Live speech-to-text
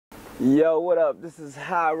Yo, what up? This is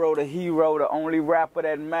Hyro, the hero, the only rapper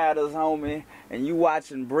that matters, homie. And you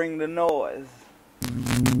watching Bring the Noise.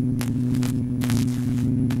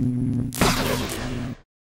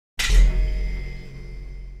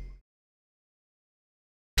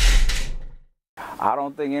 I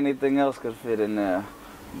don't think anything else could fit in there.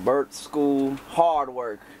 Birth, school, hard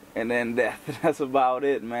work, and then death. That's about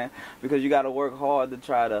it, man. Because you got to work hard to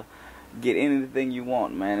try to get anything you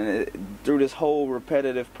want, man. And through this whole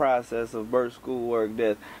repetitive process of birth, school, work,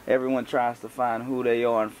 death, everyone tries to find who they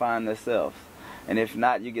are and find themselves. And if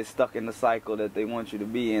not, you get stuck in the cycle that they want you to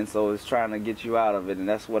be in. So it's trying to get you out of it, and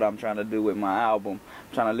that's what I'm trying to do with my album.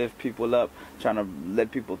 I'm trying to lift people up, trying to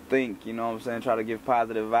let people think, you know what I'm saying? Try to give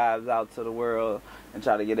positive vibes out to the world and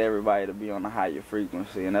try to get everybody to be on a higher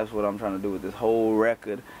frequency. And that's what I'm trying to do with this whole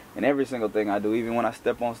record and every single thing I do. Even when I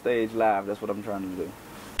step on stage live, that's what I'm trying to do.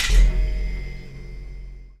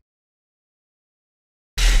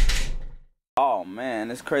 Oh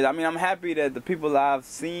man, it's crazy. I mean, I'm happy that the people I've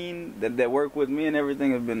seen that work with me and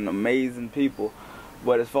everything have been amazing people.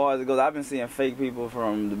 But as far as it goes, I've been seeing fake people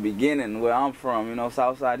from the beginning where I'm from, you know,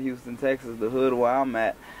 Southside Houston, Texas, the hood where I'm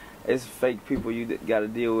at. It's fake people you got to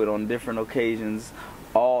deal with on different occasions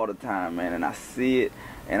all the time, man. And I see it,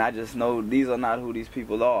 and I just know these are not who these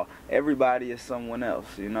people are. Everybody is someone else,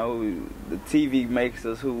 you know. The TV makes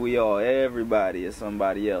us who we are. Everybody is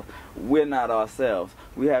somebody else. We're not ourselves.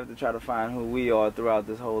 We have to try to find who we are throughout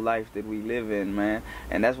this whole life that we live in, man.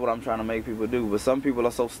 And that's what I'm trying to make people do. But some people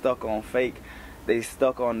are so stuck on fake. They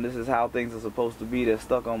stuck on this is how things are supposed to be. They're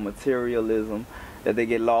stuck on materialism that they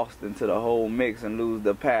get lost into the whole mix and lose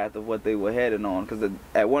the path of what they were headed on. Because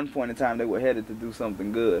at one point in time they were headed to do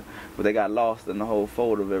something good, but they got lost in the whole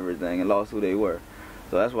fold of everything and lost who they were.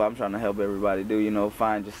 So that's what I'm trying to help everybody do, you know,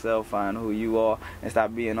 find yourself, find who you are, and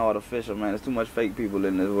stop being artificial, man. There's too much fake people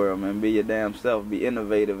in this world, man. Be your damn self, be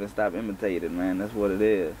innovative, and stop imitating, man. That's what it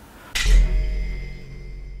is.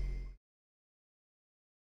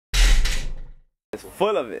 It's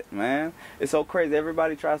full of it, man. It's so crazy.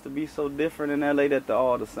 Everybody tries to be so different in LA that they're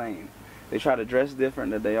all the same. They try to dress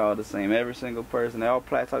different that they all the same. Every single person. They all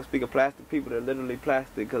plastic. Speak of plastic people, they're literally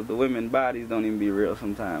plastic because the women's bodies don't even be real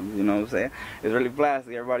sometimes. You know what I'm saying? It's really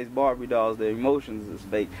plastic. Everybody's Barbie dolls. Their emotions is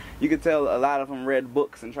fake. You can tell a lot of them read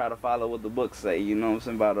books and try to follow what the books say. You know what I'm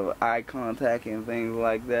saying? About eye contact and things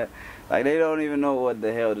like that. Like, they don't even know what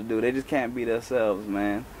the hell to do. They just can't be themselves,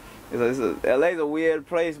 man. LA's a weird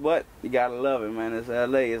place, but you gotta love it, man. It's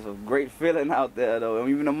LA. It's a great feeling out there, though. And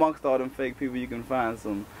even amongst all them fake people, you can find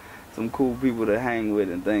some cool people to hang with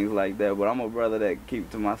and things like that. But I'm a brother that keep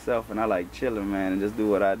to myself, and I like chilling, man, and just do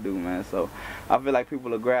what I do, man. So I feel like people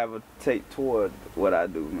will gravitate toward what I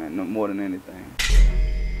do, man, no more than anything.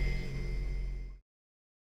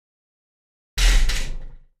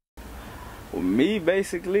 Well, me,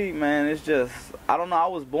 basically, man, it's just, I don't know, I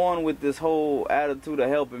was born with this whole attitude of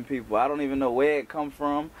helping people. I don't even know where it come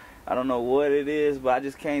from. I don't know what it is, but I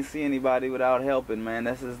just can't see anybody without helping, man.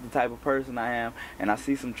 That's just the type of person I am, and I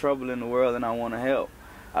see some trouble in the world and I want to help.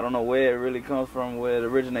 I don't know where it really comes from, where it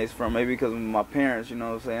originates from. Maybe because of my parents, you know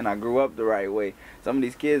what I'm saying? I grew up the right way. Some of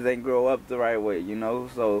these kids ain't grow up the right way, you know?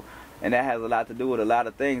 So, and that has a lot to do with a lot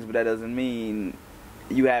of things, but that doesn't mean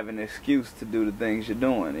you have an excuse to do the things you're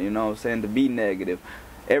doing, you know what I'm saying, to be negative.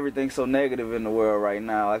 Everything's so negative in the world right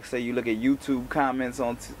now. Like, say you look at YouTube comments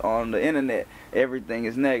on the internet, everything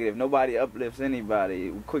is negative. Nobody uplifts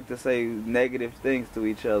anybody. We're quick to say negative things to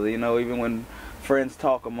each other, you know, even when friends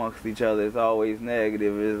talk amongst each other, it's always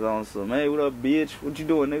negative. It's on some, hey, what up, bitch? What you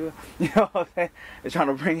doing, nigga? You know what I'm saying? It's trying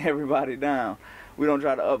to bring everybody down. We don't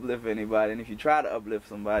try to uplift anybody, and if you try to uplift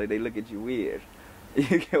somebody, they look at you weird.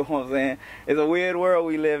 You get what I'm saying? It's a weird world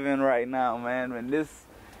we live in right now, man. And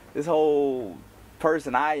this whole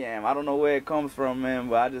person I am, I don't know where it comes from, man,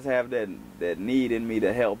 but I just have that need in me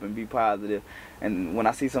to help and be positive. And when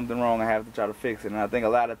I see something wrong, I have to try to fix it. And I think a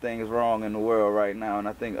lot of things wrong in the world right now, and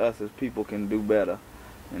I think us as people can do better,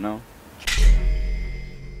 you know?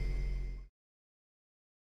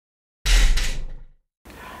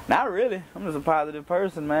 Not really. I'm just a positive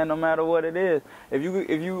person, man, no matter what it is. If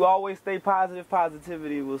you always stay positive,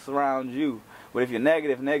 positivity will surround you. But if you're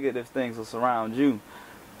negative, negative things will surround you.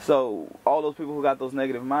 So all those people who got those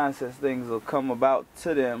negative mindsets, things will come about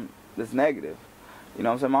to them that's negative. You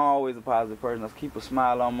know what I'm saying? I'm always a positive person. I keep a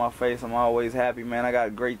smile on my face. I'm always happy, man. I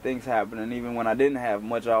got great things happening. Even when I didn't have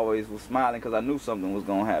much, I always was smiling because I knew something was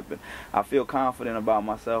going to happen. I feel confident about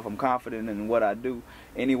myself. I'm confident in what I do.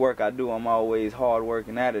 Any work I do, I'm always hard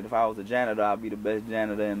working at it. If I was a janitor, I'd be the best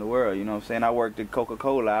janitor in the world. You know what I'm saying? I worked at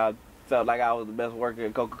Coca-Cola. I felt like I was the best worker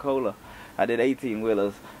at Coca-Cola. I did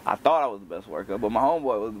 18-wheelers. I thought I was the best worker, but my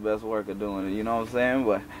homeboy was the best worker doing it, you know what I'm saying?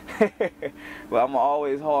 But But I'm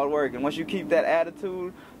always hard working. Once you keep that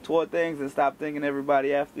attitude toward things and stop thinking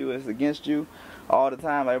everybody after you is against you all the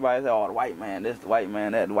time, everybody say, oh, the white man this, the white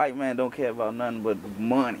man that. The white man don't care about nothing but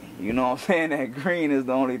money. You know what I'm saying? That green is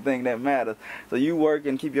the only thing that matters. So you work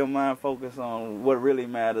and keep your mind focused on what really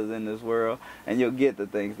matters in this world, and you'll get the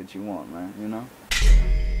things that you want, man, you know?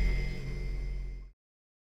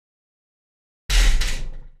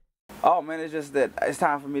 Oh man, it's just that it's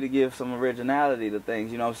time for me to give some originality to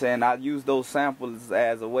things, you know what I'm saying? I use those samples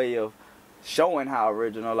as a way of showing how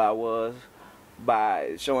original I was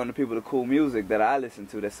by showing the people the cool music that I listen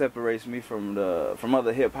to that separates me from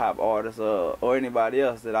other hip hop artists or anybody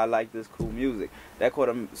else that I like this cool music. That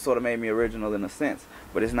sort of made me original in a sense,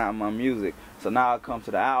 but it's not my music. So now I come to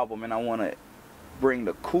the album and I want to bring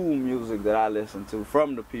the cool music that I listen to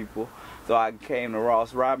from the people. So I came to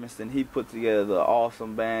Ross Robinson. He put together an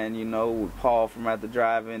awesome band, you know, with Paul from At the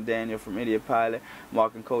Drive-In, Daniel from Idiot Pilot,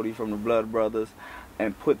 Mark and Cody from the Blood Brothers,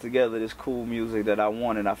 and put together this cool music that I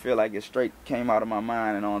wanted. I feel like it straight came out of my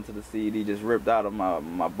mind and onto the CD, just ripped out of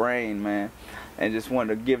my brain, man, and just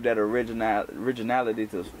wanted to give that originality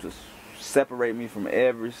to separate me from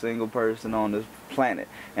every single person on this planet.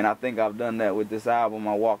 And I think I've done that with this album.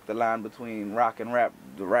 I walked the line between rock and rap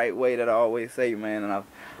the right way that I always say, man, and I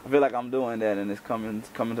feel like I'm doing that, and it's coming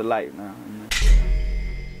to light now.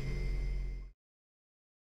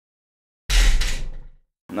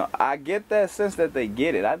 No, I get that sense that they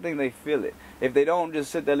get it. I think they feel it. If they don't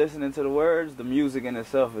just sit there listening to the words, the music in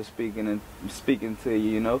itself is speaking to you,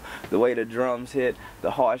 you know. The way the drums hit,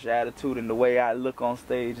 the harsh attitude, and the way I look on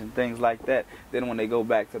stage and things like that. Then when they go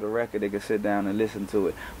back to the record, they can sit down and listen to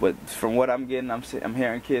it. But from what I'm getting, I'm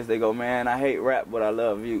hearing kids, they go, man, I hate rap, but I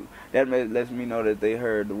love you. That lets me know that they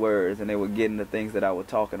heard the words and they were getting the things that I was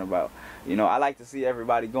talking about. You know, I like to see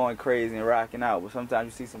everybody going crazy and rocking out, but sometimes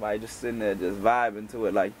you see somebody just sitting there just vibing to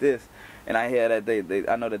it like this, and I hear that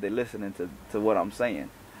I know that they're listening to what I'm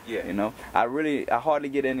saying. Yeah. You know, I hardly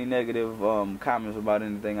get any negative comments about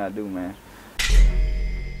anything I do, man.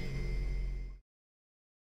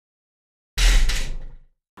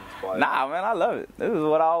 Nah, man, I love it. This is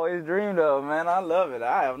what I always dreamed of, man. I love it.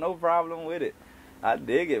 I have no problem with it. I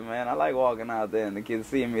dig it, man. I like walking out there and the kids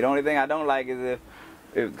seeing me. The only thing I don't like is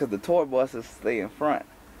because the tour buses stay in front.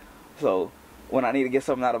 So when I need to get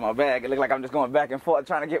something out of my bag, it looks like I'm just going back and forth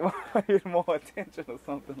trying to get more attention or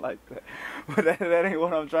something like that. But that ain't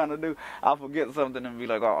what I'm trying to do. I'll forget something and be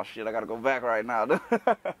like, oh shit, I gotta go back right now.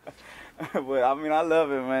 But I mean, I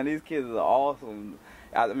love it, man. These kids are awesome.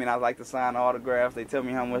 I mean, I like to sign autographs. They tell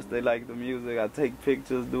me how much they like the music. I take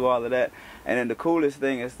pictures, do all of that. And then the coolest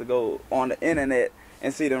thing is to go on the internet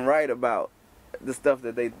and see them write about the stuff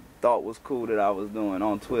that they thought was cool that I was doing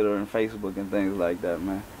on Twitter and Facebook and things like that,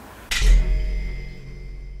 man.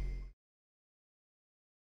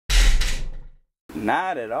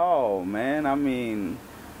 Not at all, man. I mean,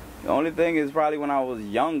 the only thing is probably when I was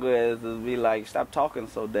younger is to be like, stop talking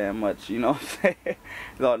so damn much, you know what I'm saying?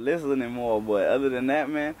 Start listening more. But other than that,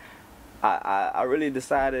 man, I really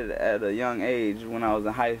decided at a young age when I was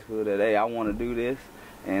in high school that, hey, I want to do this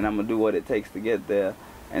and I'm going to do what it takes to get there.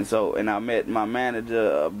 And I met my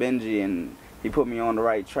manager, Benji, and he put me on the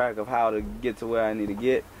right track of how to get to where I need to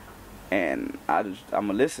get. And I'm going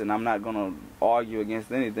to listen. I'm not going to argue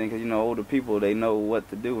against anything because, you know, older people, they know what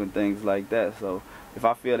to do and things like that. So if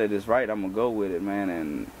I feel that it's right, I'm going to go with it, man.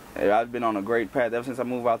 And I've been on a great path. Ever since I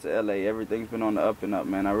moved out to LA, everything's been on the up and up,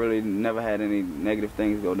 man. I really never had any negative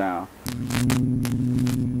things go down.